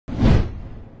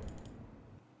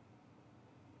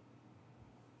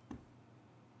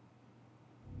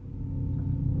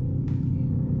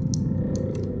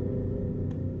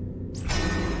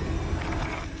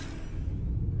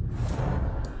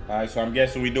Alright, so I'm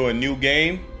guessing we do a new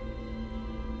game.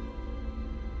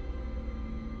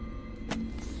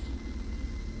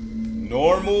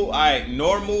 Normal, alright,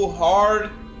 normal,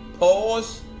 hard,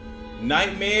 pause,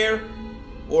 nightmare,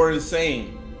 or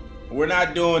insane. We're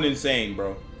not doing insane,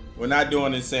 bro. We're not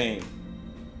doing insane.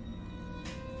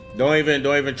 Don't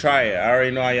even try it. I already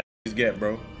know how y'all get,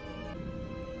 bro.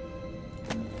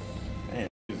 Man,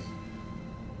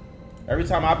 every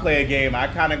time I play a game, I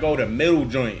kind of go to middle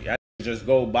joint. I just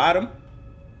go bottom.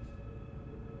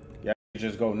 Yeah,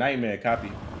 just go nightmare.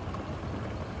 Copy.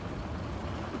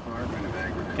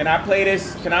 Can I play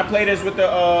this? Can I play this with the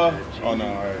Oh no,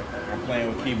 all right. I'm playing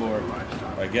with keyboard,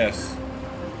 I guess.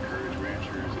 Encourage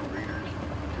ranchers and breeders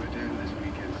to attend this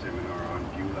weekend seminar on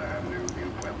Beulah Avenue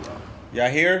in Pueblo. Y'all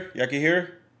hear? Y'all can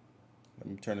hear? Let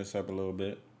me turn this up a little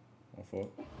bit. My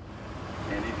fault.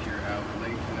 And if you're out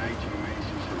late tonight, you may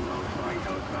see some low-flying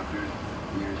helicopters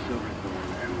near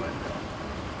Silverthorne and Leadville.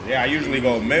 Yeah, I usually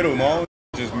go middle, mo.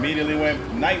 Just immediately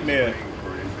went nightmare.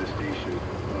 For infestation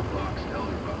of box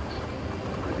elder bugs.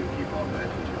 I do keep all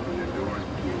veterans from their doors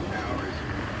between hours.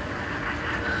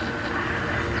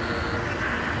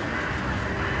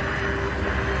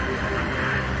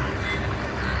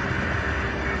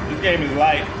 This game is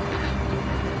light.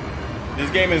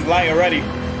 This game is light already.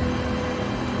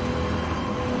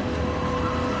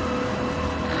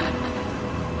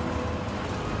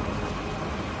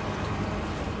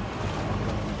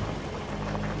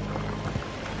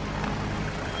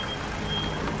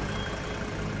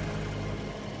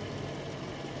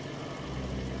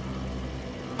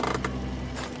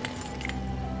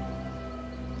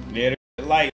 Yeah,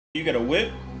 light. You get a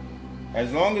whip.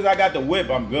 As long as I got the whip,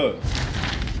 I'm good.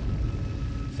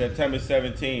 September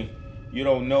 17th. You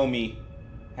don't know me.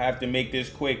 Have to make this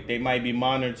quick. They might be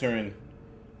monitoring.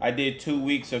 I did 2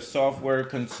 weeks of software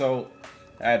consult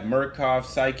at Murkoff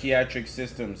Psychiatric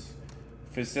Systems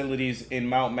facilities in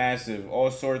Mount Massive.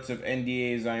 All sorts of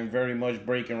NDAs I am very much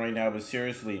breaking right now, but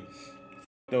seriously, f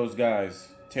those guys.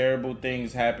 Terrible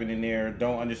things happening there.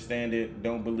 Don't understand it.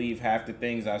 Don't believe half the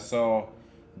things I saw.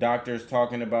 Doctors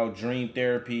talking about dream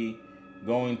therapy,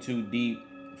 going too deep,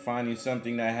 finding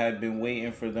something that had been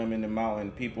waiting for them in the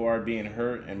mountain. People are being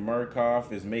hurt, and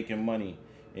Murkoff is making money.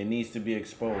 It needs to be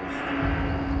exposed.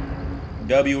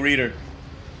 W Reader.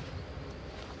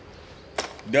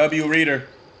 W Reader.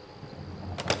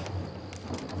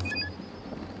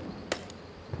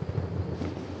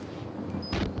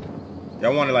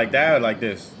 Y'all want it like that or like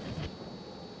this?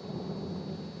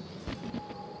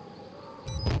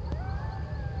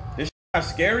 This shit not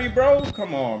scary, bro?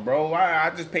 Come on, bro. I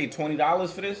just paid $20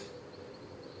 for this.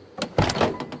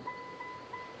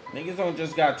 Niggas don't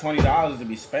just got $20 to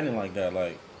be spending like that.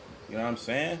 Like, you know what I'm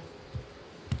saying?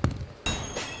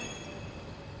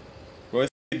 Bro,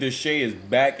 this shade is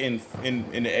back in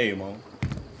the A, man.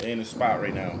 They in the spot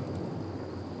right now.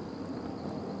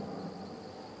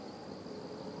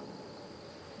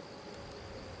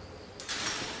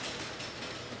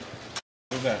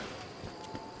 What's that?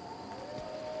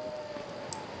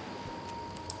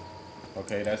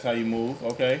 Okay, that's how you move.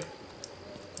 Okay.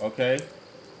 Okay.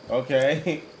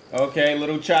 Okay. Okay,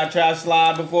 little cha-cha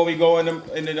slide before we go in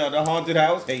the haunted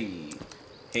house. Hey.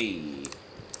 Hey.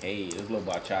 Hey, this little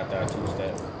bachata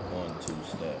two-step. 1,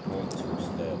 2-step. 1,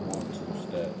 2-step. 1,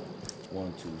 2-step.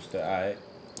 1, 2-step. Alright.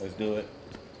 Let's do it.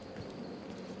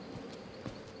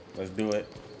 Let's do it.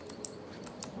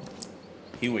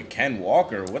 He with Ken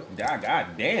Walker. What?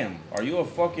 God damn. Are you a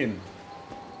fucking...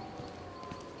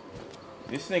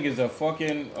 This nigga's a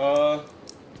fucking,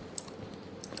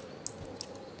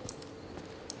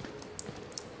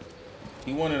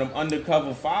 He one of them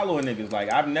undercover following niggas. Like,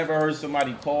 I've never heard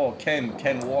somebody call Ken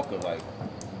Walker. Like,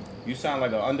 you sound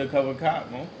like an undercover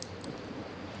cop, man.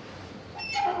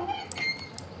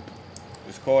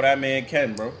 Just call that man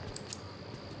Ken, bro.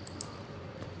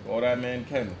 Call that man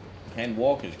Ken. Ken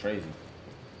Walker's crazy.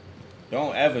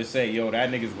 Don't ever say, yo,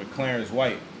 that nigga's with Clarence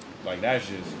Nyc. Like, that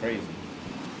shit's crazy.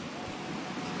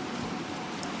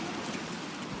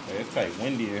 Hey, it's like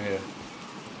windy in here.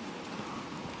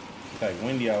 It's like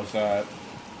windy outside.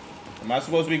 Am I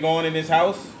supposed to be going in this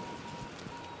house?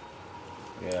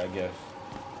 Yeah, I guess.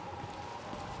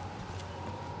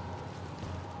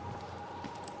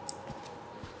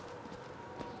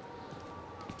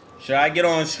 Should I get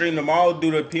on stream tomorrow, do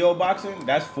the PO boxing?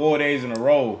 That's 4 days in a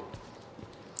row.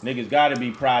 Niggas gotta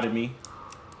be proud of me.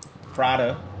 Proud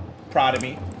of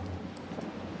me.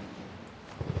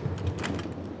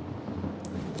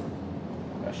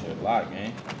 That shit locked,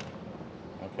 man.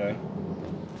 Okay.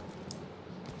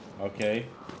 Okay.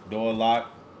 Door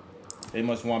locked. They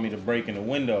must want me to break in the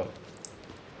window.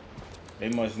 They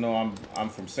must know I'm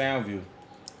from Soundview.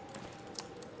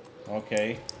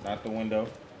 Okay, not the window.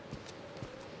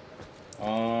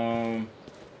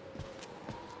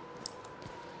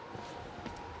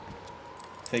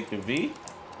 Take the V.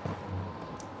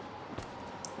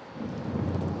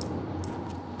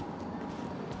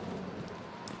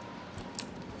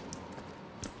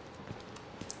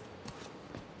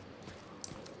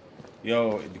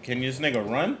 Yo, can this nigga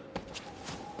run?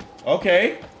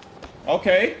 Okay.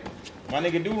 Okay. My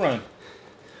nigga do run.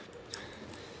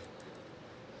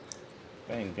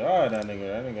 Thank God that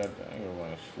nigga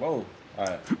running slow.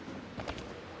 Alright.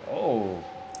 Oh.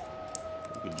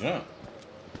 You can jump.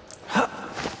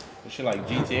 This shit like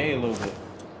GTA a little bit.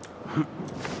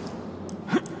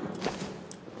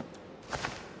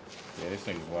 Yeah, this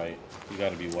thing's white. He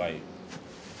gotta be white.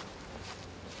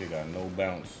 This kid got no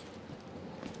bounce.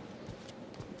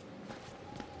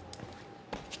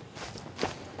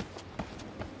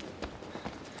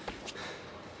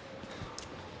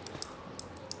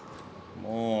 Come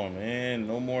on, man.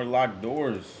 No more locked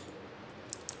doors.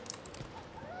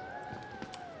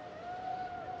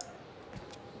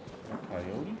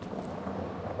 Coyote?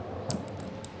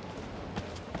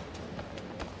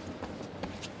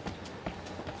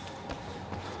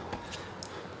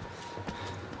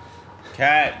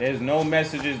 Cat, there's no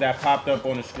messages that popped up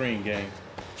on the screen, gang.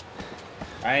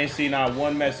 I ain't seen not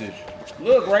one message.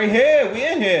 Look, right here. We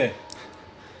in here.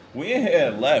 We in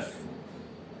here. Left.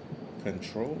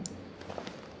 Control.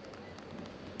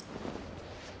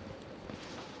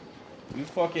 We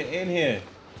fucking in here.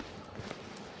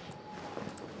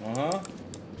 Uh-huh.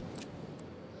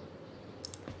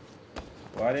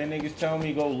 Why didn't niggas tell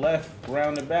me go left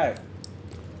around the back?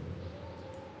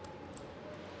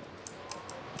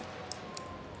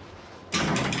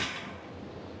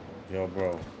 Yo,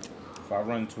 bro. If I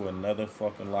run to another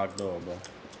fucking locked door, bro.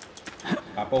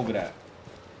 Hop over that.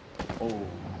 Oh,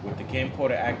 with the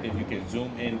camcorder active, you can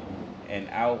zoom in and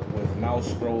out with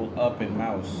mouse scroll up and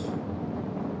mouse.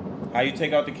 How you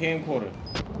take out the camcorder?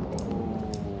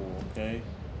 Oh, okay.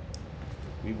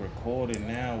 We recording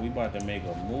now. We about to make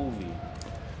a movie.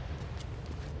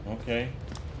 Okay.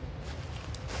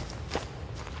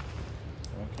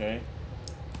 Okay.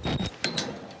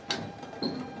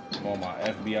 I'm on my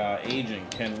FBI agent,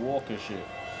 Ken Walker shit.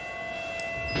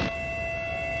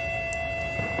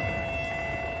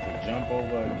 To jump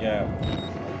over a gap.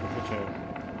 Put your...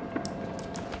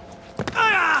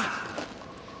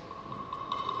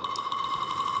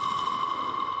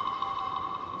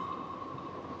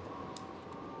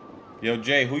 Yo,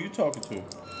 Jay, who you talking to?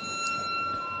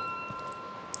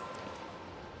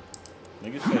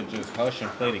 Nigga said just hush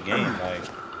and play the game. Like,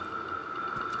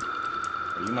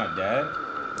 are you my dad?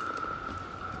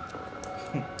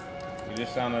 You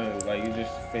just sounded like you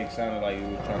just fake sounded like you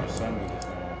were trying to send me this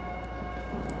now.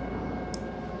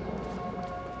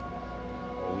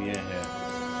 Oh, we in here.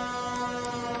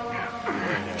 We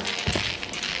in here.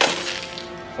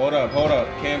 Hold up,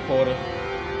 camcorder.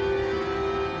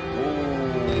 Ooh,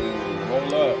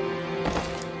 hold up.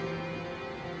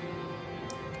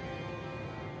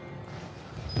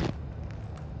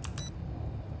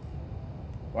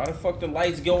 Why the fuck the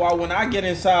lights go out when I get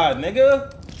inside,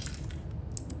 nigga?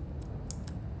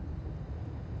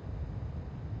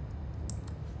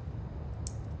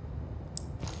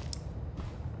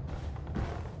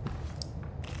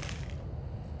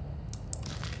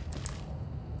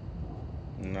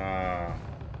 Nah.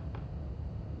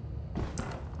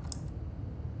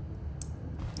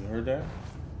 You heard that?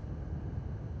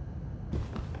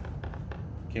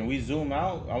 Can we zoom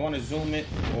out? I want to zoom in.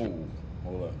 Oh,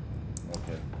 hold up.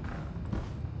 Okay.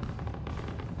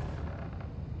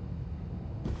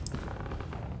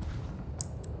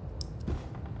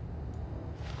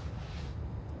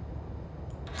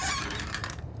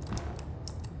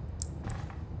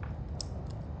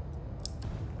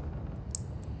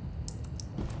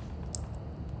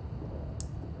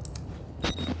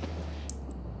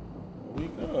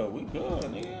 We good,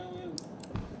 nigga.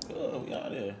 We good, we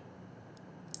out there.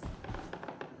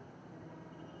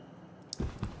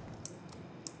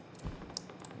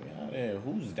 We out there.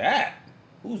 Who's that?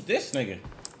 Who's this nigga?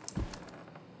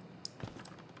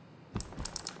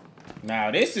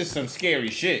 Now, this is some scary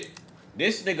shit.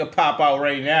 This nigga pop out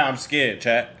right now, I'm scared,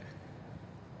 chat.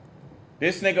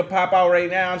 This nigga pop out right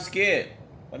now, I'm scared.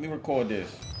 Let me record this.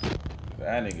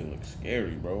 That nigga looks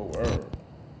scary, bro. Word.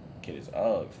 Kid is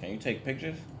Uggs. Can you take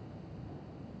pictures?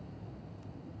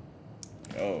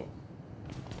 Yo.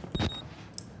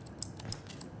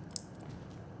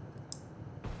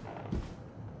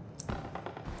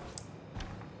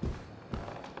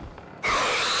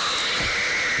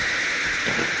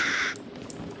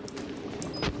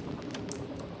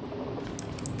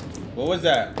 What was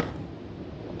that?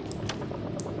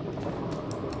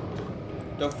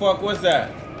 The fuck was that?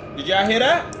 Did y'all hear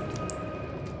that?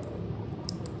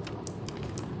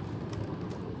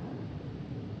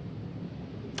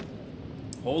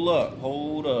 Hold up,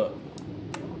 hold up.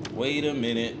 Wait a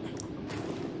minute.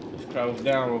 Let's crouch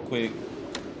down real quick.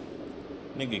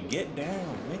 Nigga, get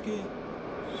down, nigga.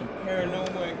 Some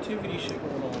paranormal activity shit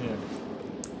going on here.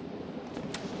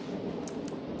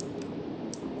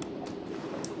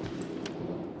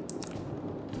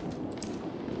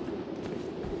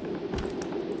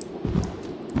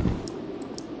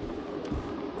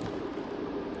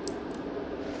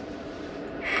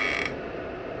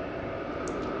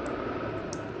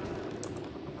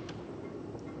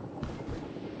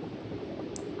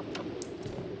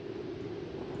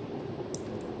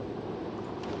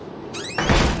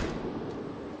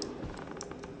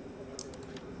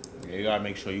 You gotta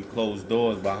make sure you close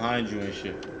doors behind you and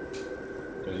shit.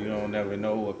 Cause you don't never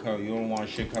know what come. You don't want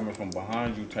shit coming from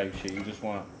behind you type shit. You just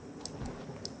want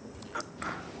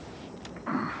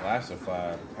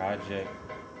classified project.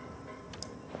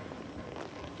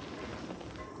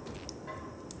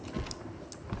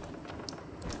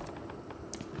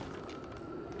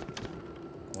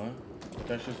 What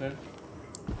that shit say?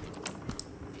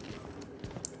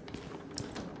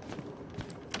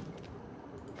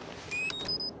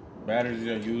 Batteries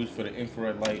are used for the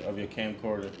infrared light of your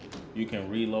camcorder. You can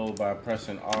reload by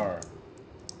pressing R.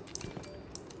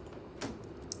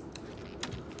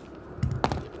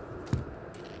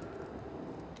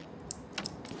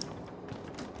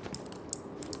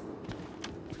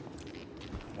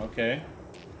 Okay.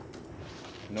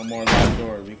 No more locked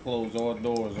doors. We close all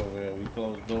doors over here. We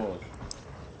close doors.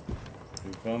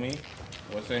 You feel me?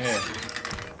 What's in here?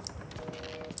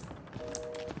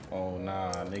 Oh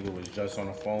nah, nigga was just on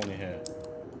the phone in here.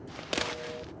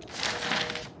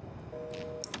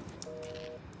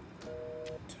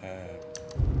 Tab.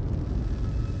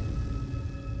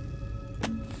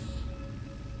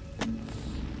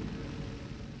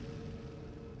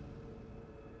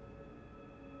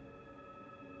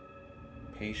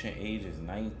 Patient age is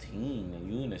 19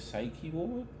 and you in a psyche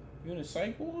ward? You in a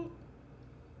psych ward?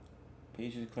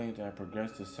 Patients claim to have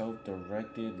progressed to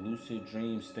self-directed lucid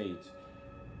dream states.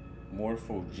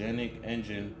 Morphogenic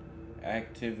engine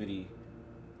activity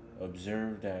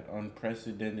observed at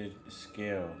unprecedented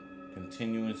scale.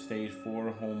 Continuing stage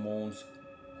 4 hormone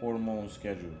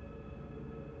schedule.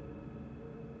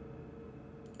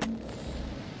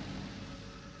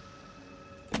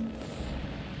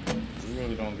 We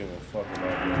really don't give a fuck about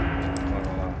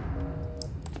that.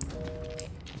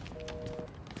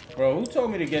 Bro, who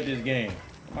told me to get this game?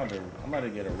 I'm about to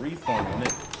get a refund on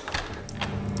it.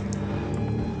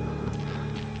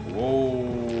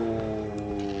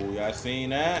 Whoa, y'all seen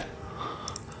that?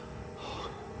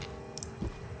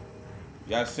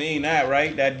 Y'all seen that,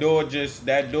 right? That door,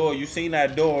 you seen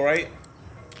that door, right?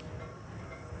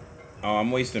 Oh, I'm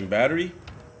wasting battery?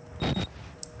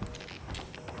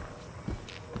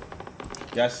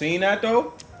 Y'all seen that,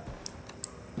 though?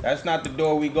 That's not the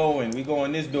door we go in. We go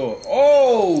in this door.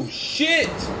 Oh, shit!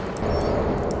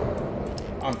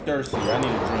 I'm thirsty. I need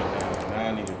a drink now. Now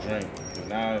I need a drink.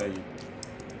 Now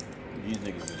these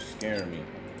niggas are scaring me.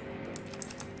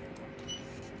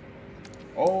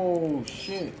 Oh,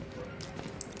 shit.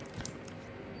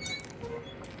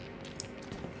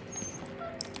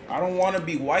 I don't want to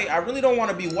be white. I really don't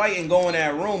want to be white and go in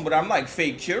that room, but I'm like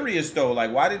fake curious though.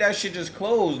 Like, why did that shit just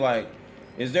close? Like,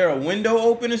 is there a window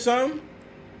open or something?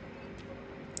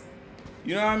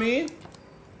 You know what I mean?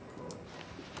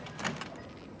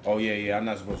 Oh, yeah, I'm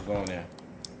not supposed to go in there.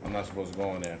 I'm not supposed to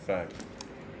go in there, in fact.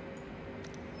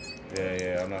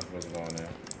 Yeah, I'm not supposed to go in there.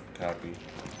 Copy.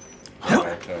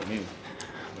 Nobody tell me.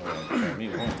 Nobody tell me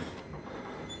once.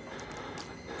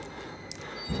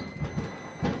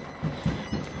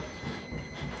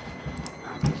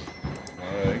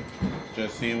 Alright.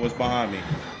 Just seeing what's behind me.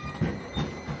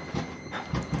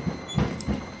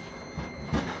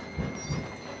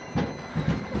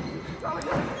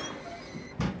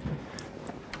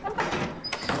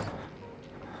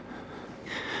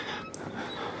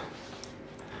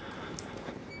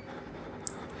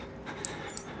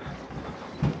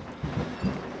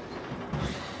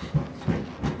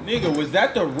 Nigga, was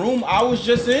that the room I was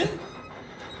just in?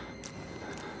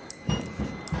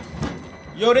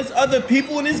 Yo, there's other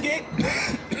people in this game?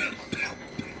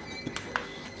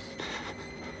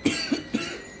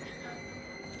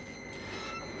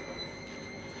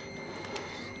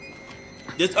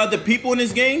 There's other people in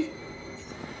this game?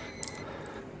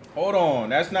 Hold on,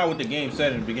 that's not what the game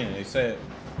said in the beginning. They said,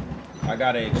 I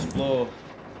gotta explore.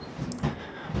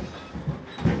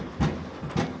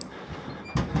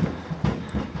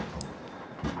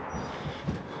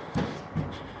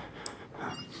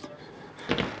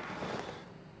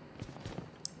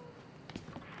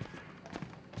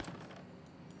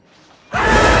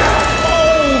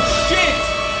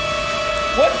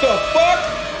 What the fuck?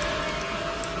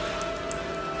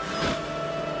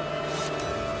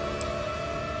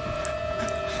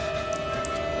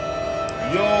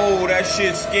 Yo, that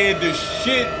shit scared the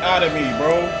shit out of me,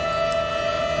 bro.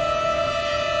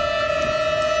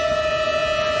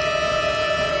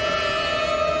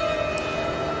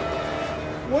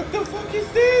 What the fuck is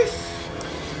this?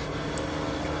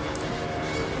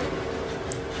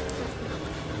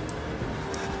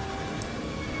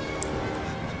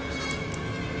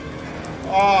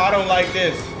 Oh, I don't like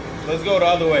this. Let's go the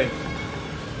other way.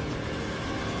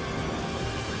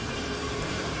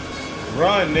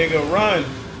 Run, nigga, run.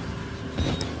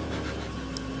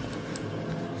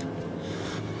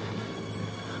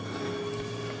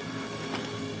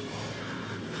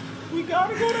 We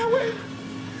gotta go that way.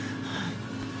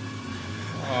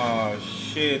 Oh,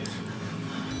 shit.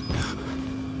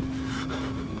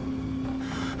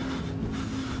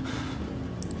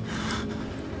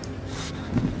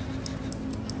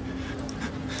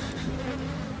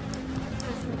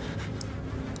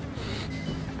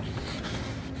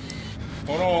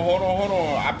 Hold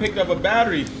on. I picked up a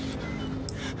battery.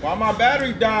 Why my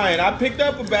battery dying? I picked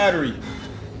up a battery.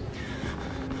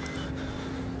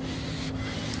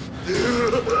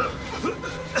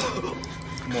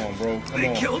 Come on, bro. Come on.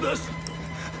 They killed us.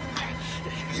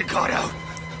 You got out.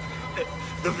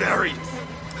 The variants.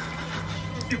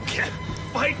 You can't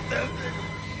fight them.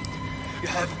 You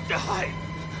have to hide.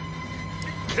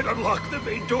 You can unlock the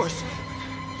main doors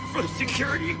from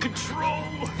security control.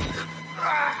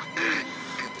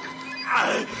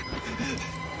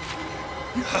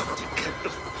 You have to get the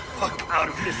fuck out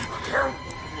of this terrible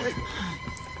place.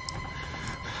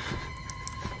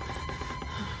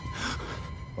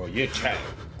 Oh, you're Chad.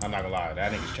 I'm not gonna lie,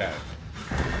 that nigga's Chad.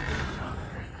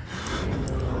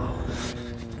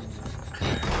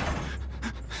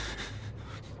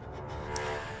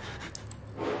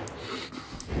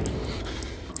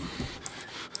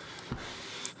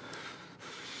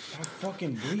 Stop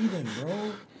fucking breathing,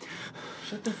 bro.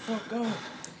 Shut the fuck up.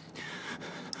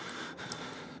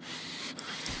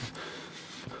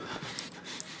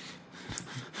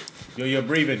 Yo, you're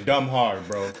breathing dumb hard,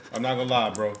 bro. I'm not gonna lie,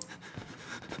 bro.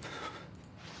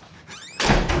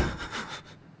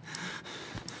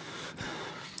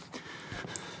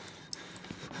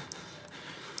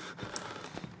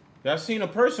 Y'all seen a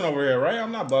person over here, right?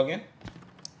 I'm not bugging.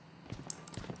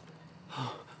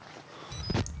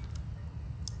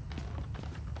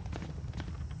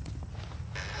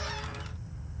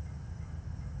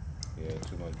 Yeah,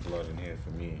 too much blood in here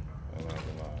for me. I'm not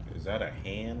gonna lie. Is that a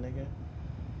hand, nigga?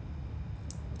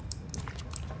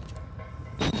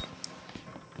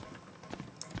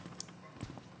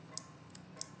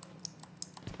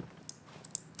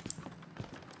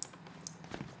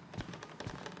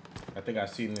 I think I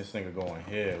seen this nigga going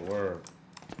here. Word.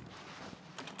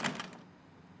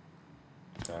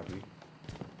 Copy.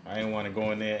 I didn't want to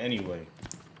go in there anyway.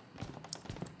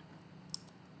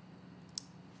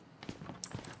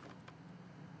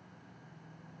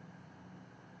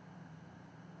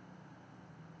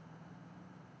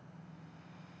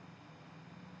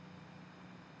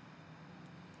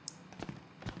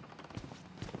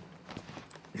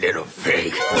 Little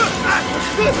pig.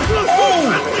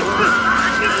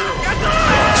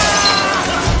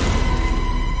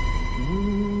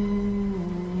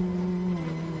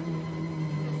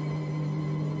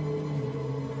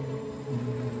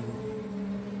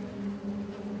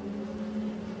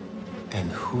 And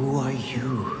who are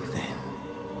you, then?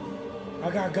 I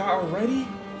got already?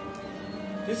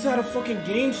 This is how the fucking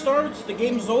game starts? The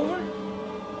game's over?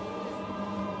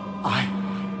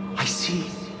 I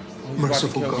see.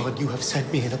 Merciful God, you have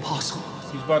sent me an apostle.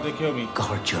 He's about to kill me.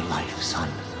 Guard your life, son.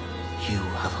 You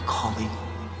have a calling.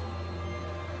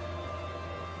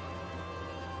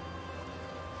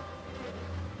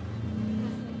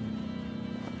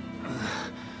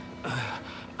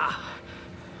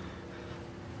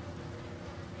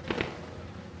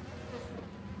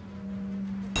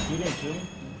 You didn't kill me?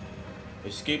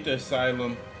 Escape the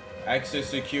asylum. Access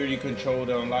security control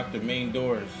to unlock the main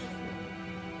doors.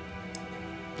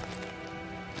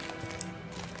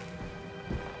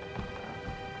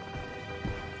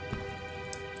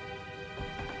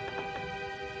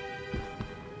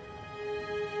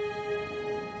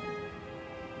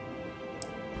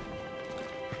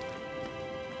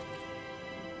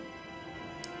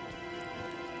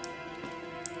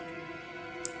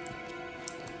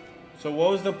 So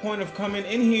what was the point of coming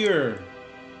in here?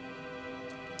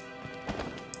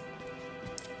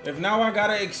 If now I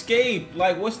gotta escape,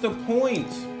 like what's the point?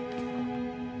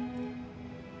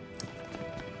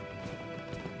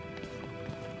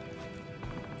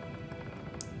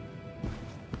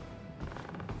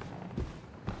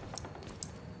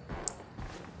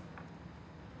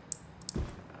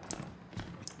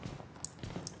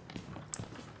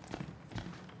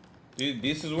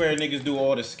 This is where niggas do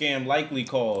all the scam likely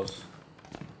calls.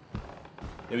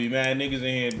 There be mad niggas in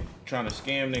here trying to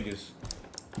scam niggas.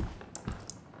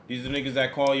 These are niggas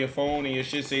that call your phone and your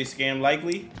shit say scam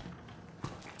likely.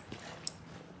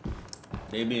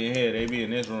 They be in here. They be in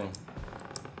this room.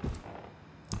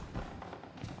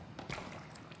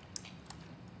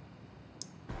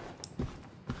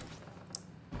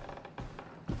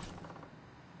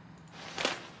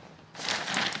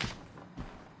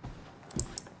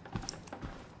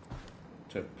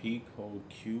 To peek, hold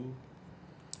Q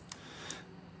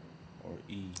or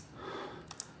E.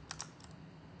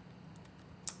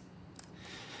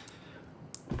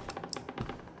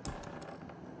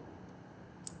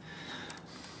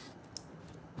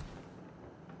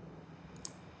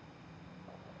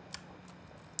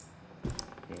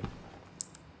 Okay.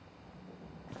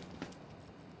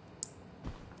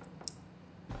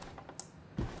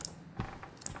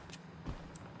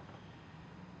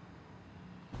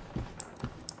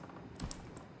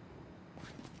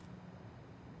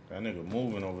 That nigga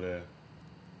moving over there.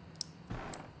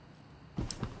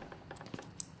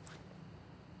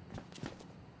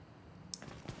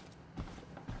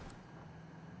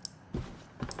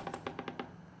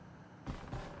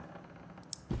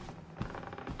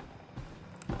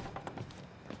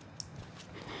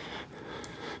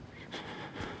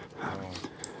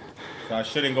 So I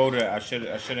shouldn't go there. I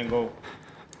shouldn't go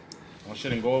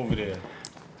over there.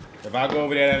 If I go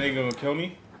over there, that nigga gonna kill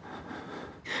me.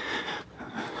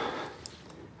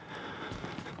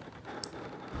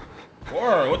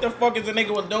 Or what the fuck is a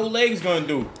nigga with no legs gonna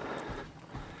do?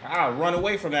 I'll run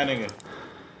away from that nigga.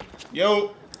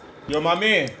 Yo, my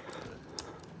man.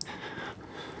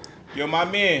 Yo, my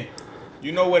man.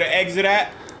 You know where the exit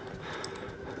at?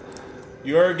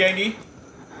 You heard, Gengi?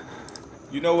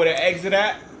 You know where the exit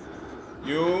at?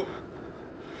 You.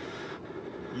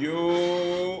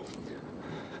 Yo.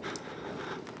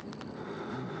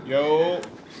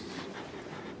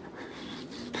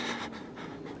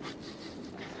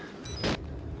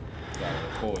 Gotta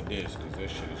record this, cause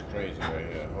this shit is crazy right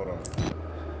here. Hold on.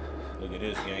 Look at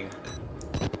this, gang.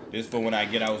 This for when I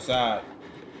get outside.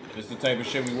 This the type of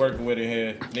shit we working with in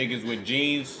here. Niggas with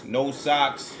jeans, no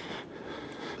socks.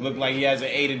 Look like he has an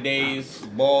 80 days,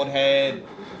 bald head.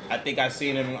 I think I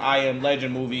seen him in I Am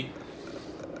Legend movie.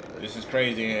 This is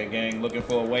crazy in here, gang. Looking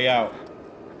for a way out.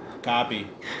 Copy.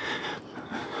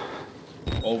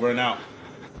 Over and out.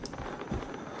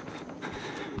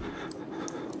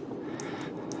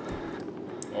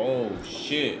 Oh,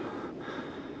 shit.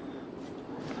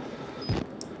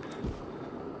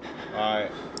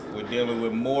 Alright. We're dealing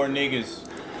with more niggas.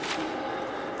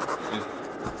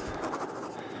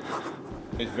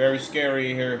 It's very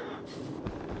scary in here.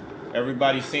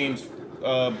 Everybody seems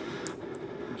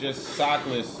just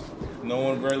sockless. No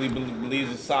one really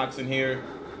believes in socks in here.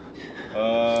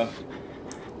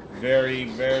 Very,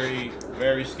 very,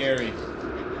 very scary.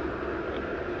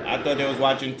 I thought they was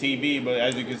watching TV, but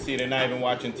as you can see, they're not even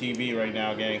watching TV right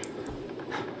now, gang.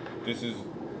 It's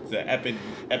an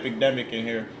epidemic in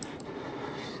here.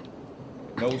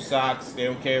 No socks. They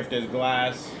don't care if there's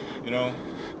glass, you know.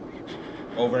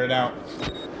 Over and out.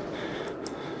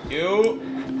 Yo,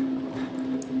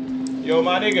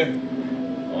 my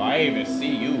nigga. Oh, I ain't even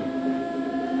see you.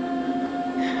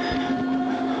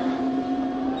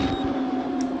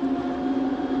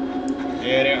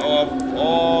 Yeah, they're off.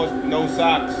 All no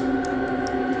socks.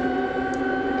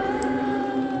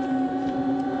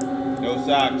 No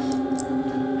socks.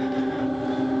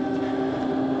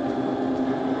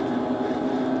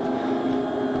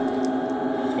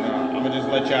 I'm gonna just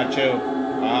let y'all chill.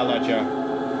 I'll let y'all.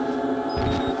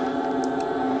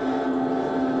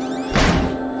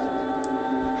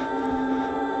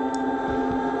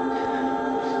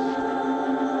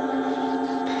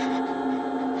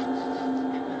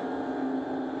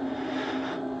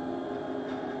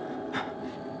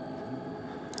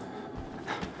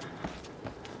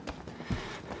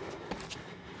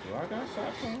 Do I got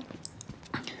socks on?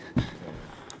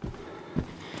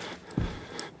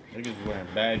 Niggas wearing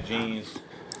bad jeans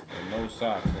and no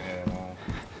socks, man.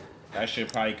 That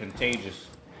shit probably contagious.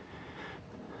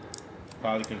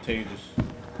 Probably contagious.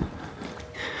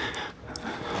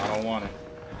 I don't want it.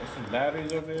 There's some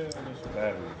batteries over here. I need some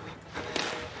batteries.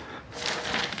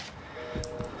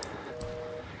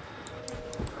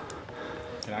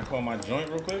 Can I call my joint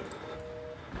real quick?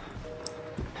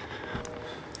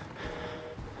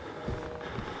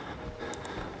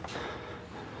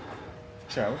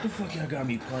 Try, what the fuck y'all got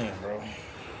me playing, bro?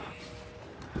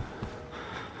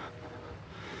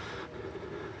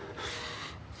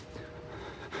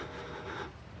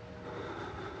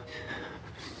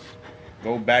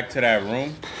 Go back to that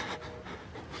room.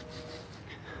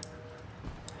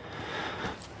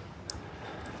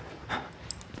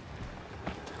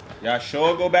 Y'all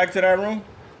sure go back to that room?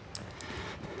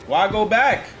 Why go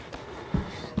back?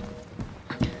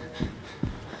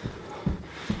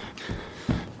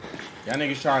 Y'all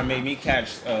niggas trying to make me catch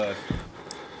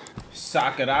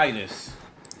socketitis.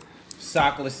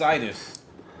 Socklicitis.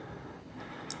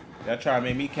 Y'all trying to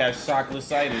make me catch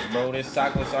socklicitis, bro. There's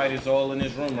socklicitis all in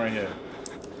this room right here.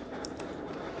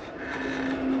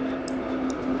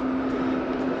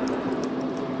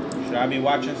 Should I be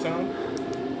watching some?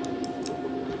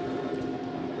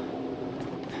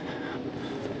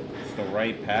 It's the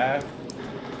right path.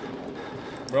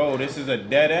 Bro, this is a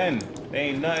dead end. There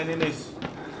ain't nothing in this.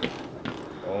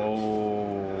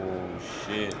 Oh,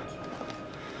 shit.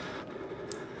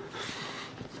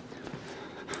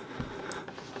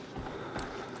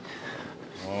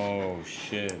 Oh,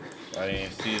 shit. I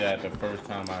didn't see that the first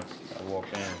time I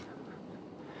walked in.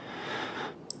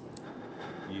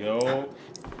 Yo. I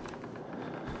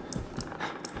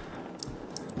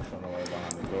don't know where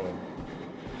behind the door.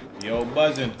 Yo,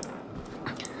 buzzing.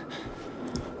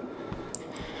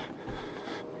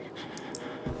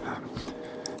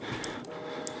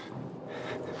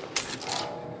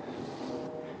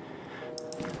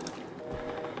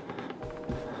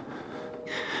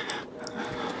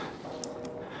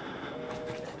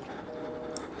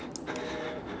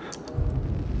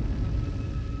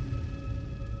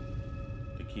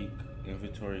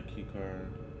 Inventory keycard.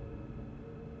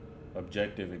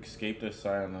 Objective: escape the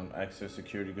asylum. Access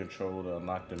security control to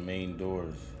unlock the main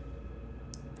doors.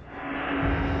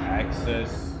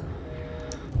 Access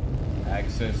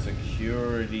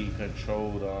security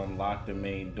control to unlock the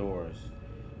main doors.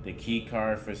 The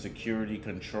keycard for security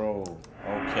control.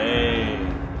 Okay,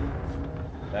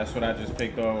 that's what I just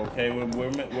picked up. Okay,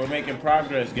 we're making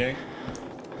progress, gang.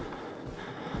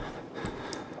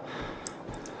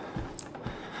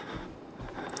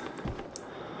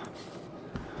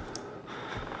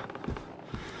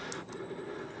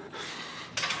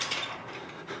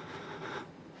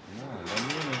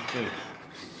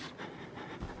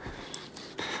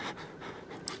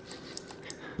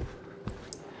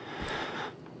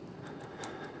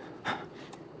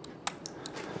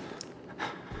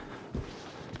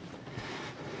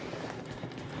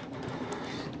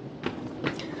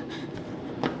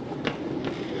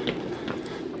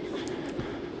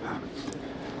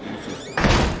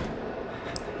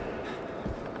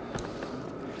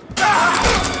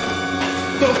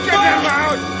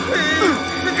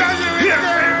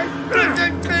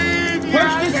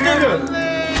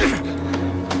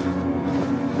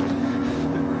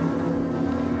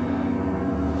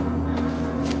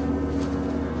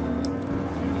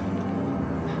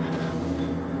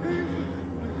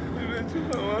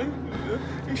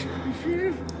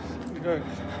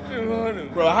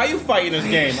 Bro, how you fighting this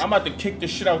game? I'm about to kick the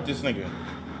shit out this nigga.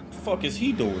 What the fuck is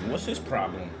he doing? What's his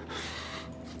problem?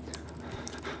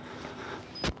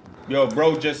 Yo,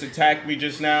 bro just attacked me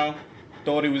just now.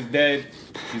 Thought he was dead.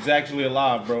 He's actually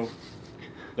alive, bro.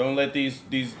 Don't let these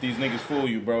niggas fool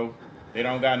you, bro. They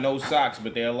don't got no socks,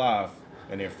 but they're alive.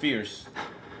 And they're fierce.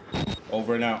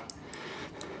 Over and out.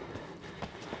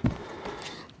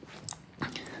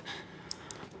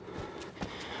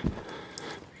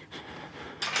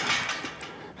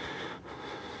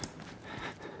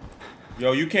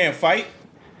 Yo, you can't fight?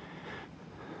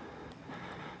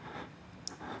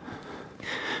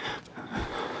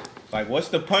 Like, what's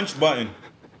the punch button?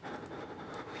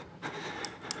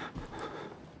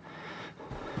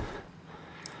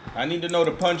 I need to know the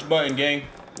punch button, gang.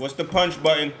 What's the punch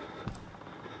button?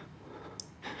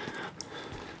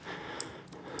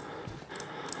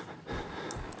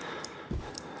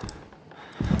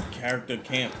 Character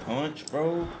can't punch,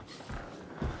 bro.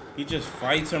 He just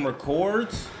fights and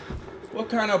records? What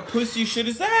kind of pussy shit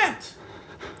is that?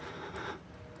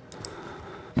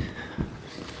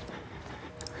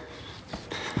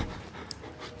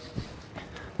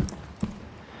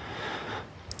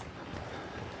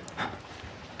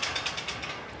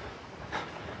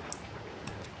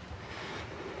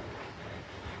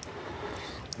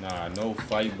 Nah, no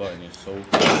fight button is so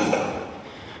cool.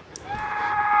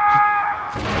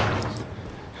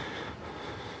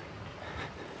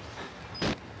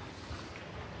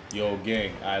 Yo,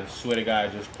 gang, I swear to God, I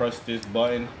just pressed this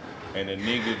button and the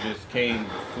nigga just came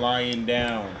flying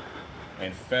down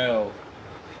and fell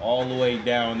all the way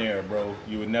down there, bro.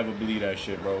 You would never believe that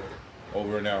shit, bro.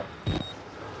 Over and out.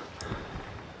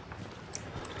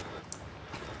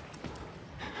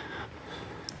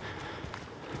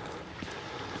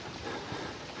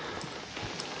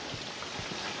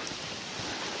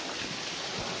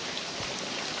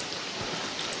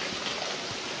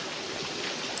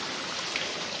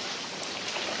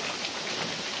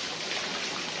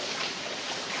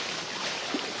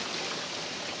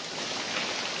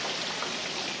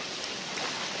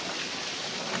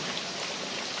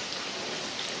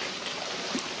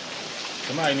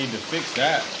 Somebody need to fix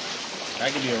that.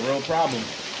 That could be a real problem.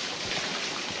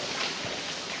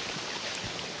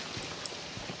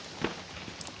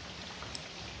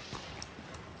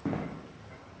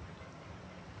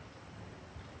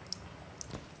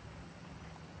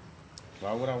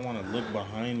 Why would I want to look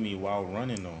behind me while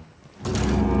running though?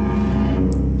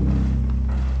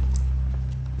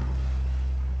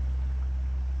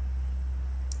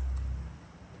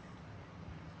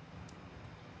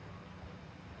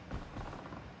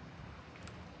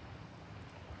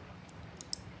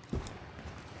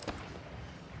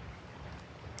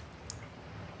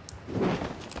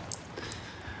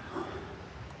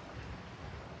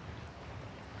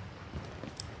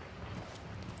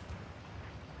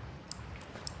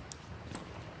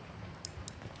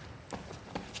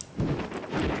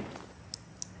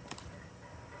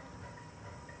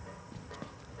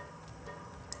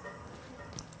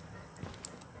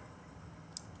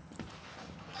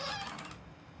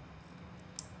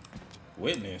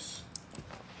 Witness.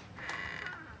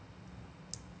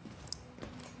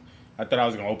 I thought I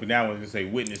was gonna open that one and say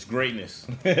witness greatness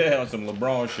on some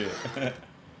LeBron shit.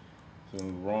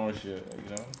 Some LeBron shit,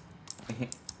 you know.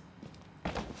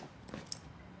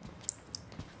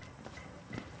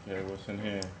 Okay, what's in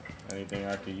here? Anything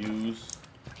I could use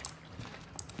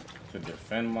to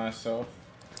defend myself?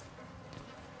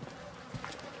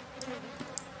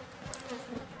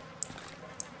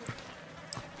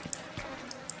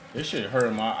 This shit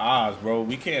hurting my eyes, bro.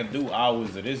 We can't do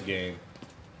hours of this game.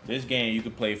 This game you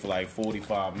could play for like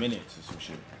 45 minutes or some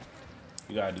shit.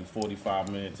 You gotta do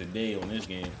 45 minutes a day on this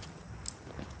game.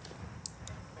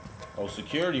 Oh,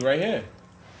 security right here.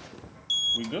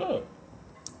 We good.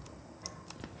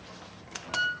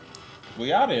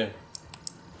 We out here.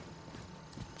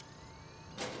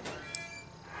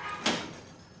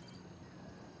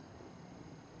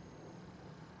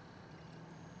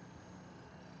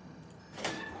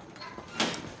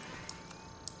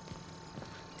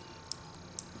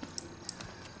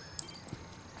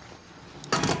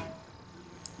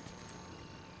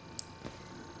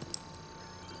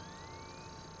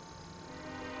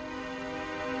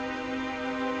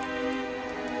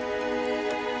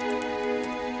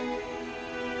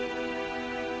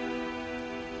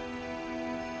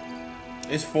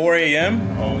 It's 4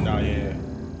 a.m. Oh, no, yeah.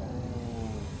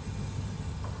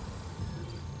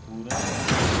 Who that?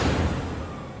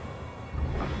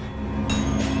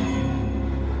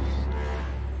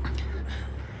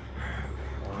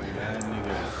 Oh, that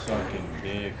nigga sucking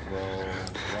dick, bro.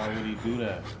 Why would he do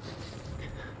that?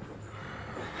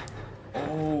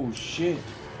 Oh, shit.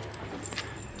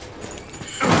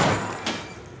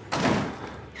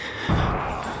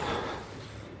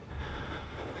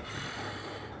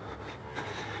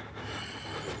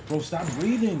 Bro, stop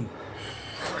breathing.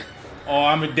 Oh,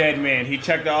 I'm a dead man. He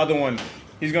checked the other one.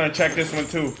 He's gonna check this one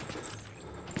too.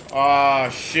 Ah,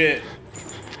 shit.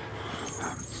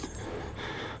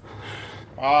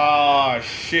 Ah,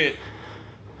 shit.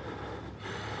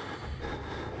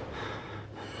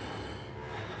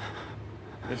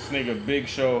 This nigga Big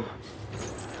Show.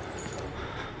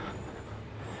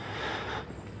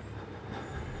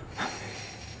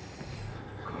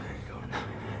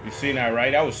 Seen that,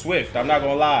 right? That was swift. I'm not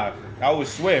gonna lie. That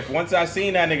was swift. Once I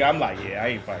seen that nigga, I'm like, yeah, I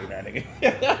ain't fighting that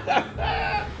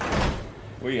nigga.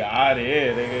 We out of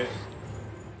here, nigga.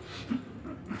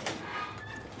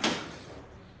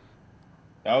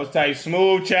 That was tight.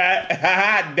 Smooth,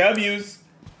 chat. W's.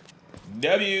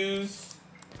 W's.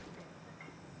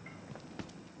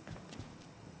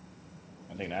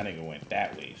 I think that nigga went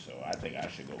that way, so I think I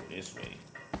should go this way.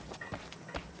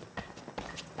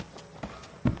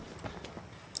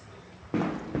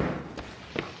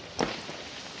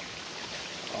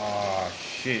 Oh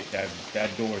shit, that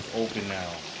door is open now.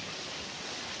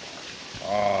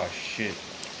 Oh shit.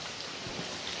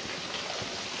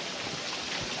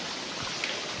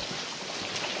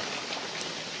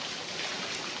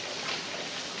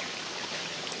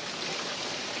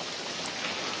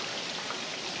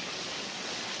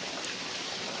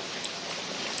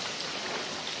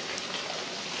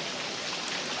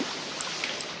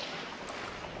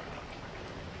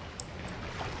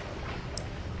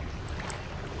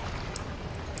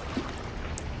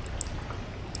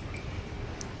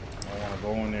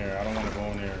 Go in there. I don't want to go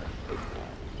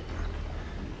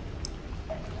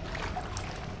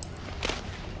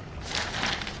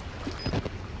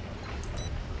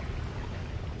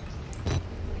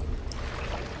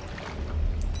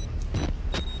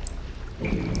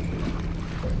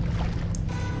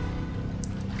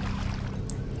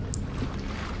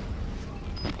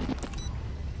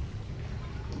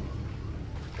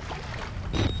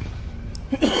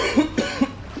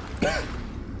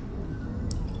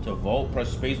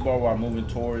press spacebar while moving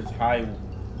towards high.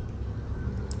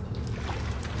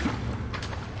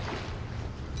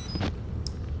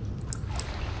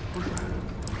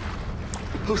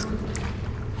 Who's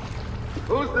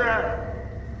there?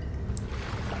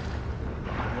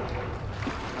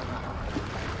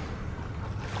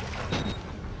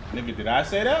 Nigga, did I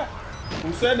say that?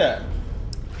 Who said that?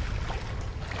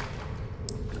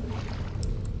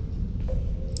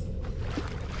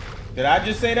 Did I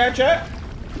just say that, chat?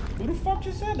 Who the fuck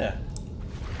just said that?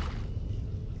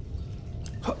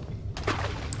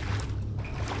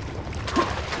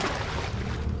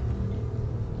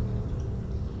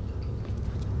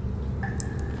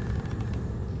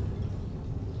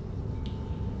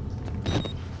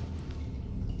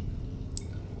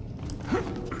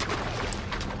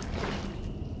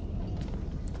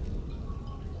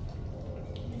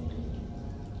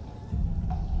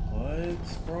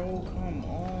 Bro, come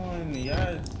on.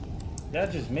 Y'all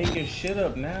just making shit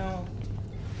up now.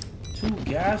 2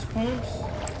 gas pumps?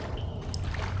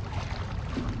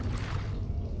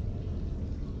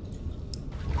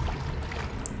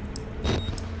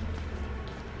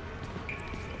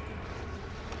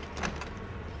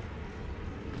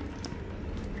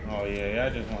 Oh yeah,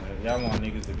 y'all want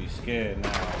niggas to be scared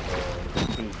now, bro.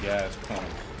 2 gas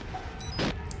pumps.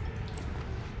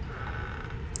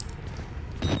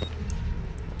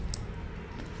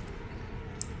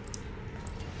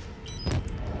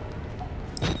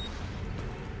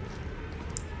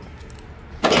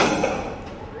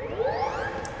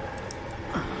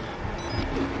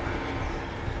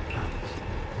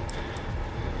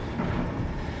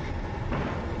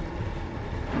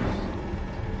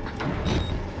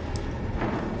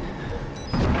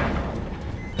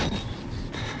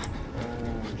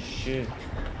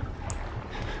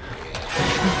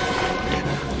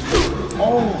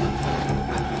 Oh!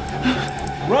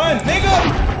 Run, nigga!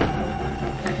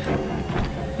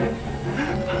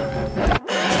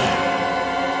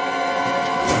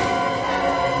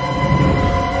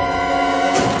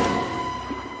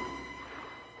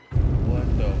 What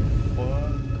the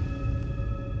fuck?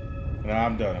 No,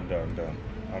 I'm done.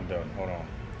 Hold on.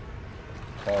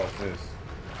 Pause this.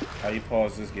 How you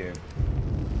pause this game?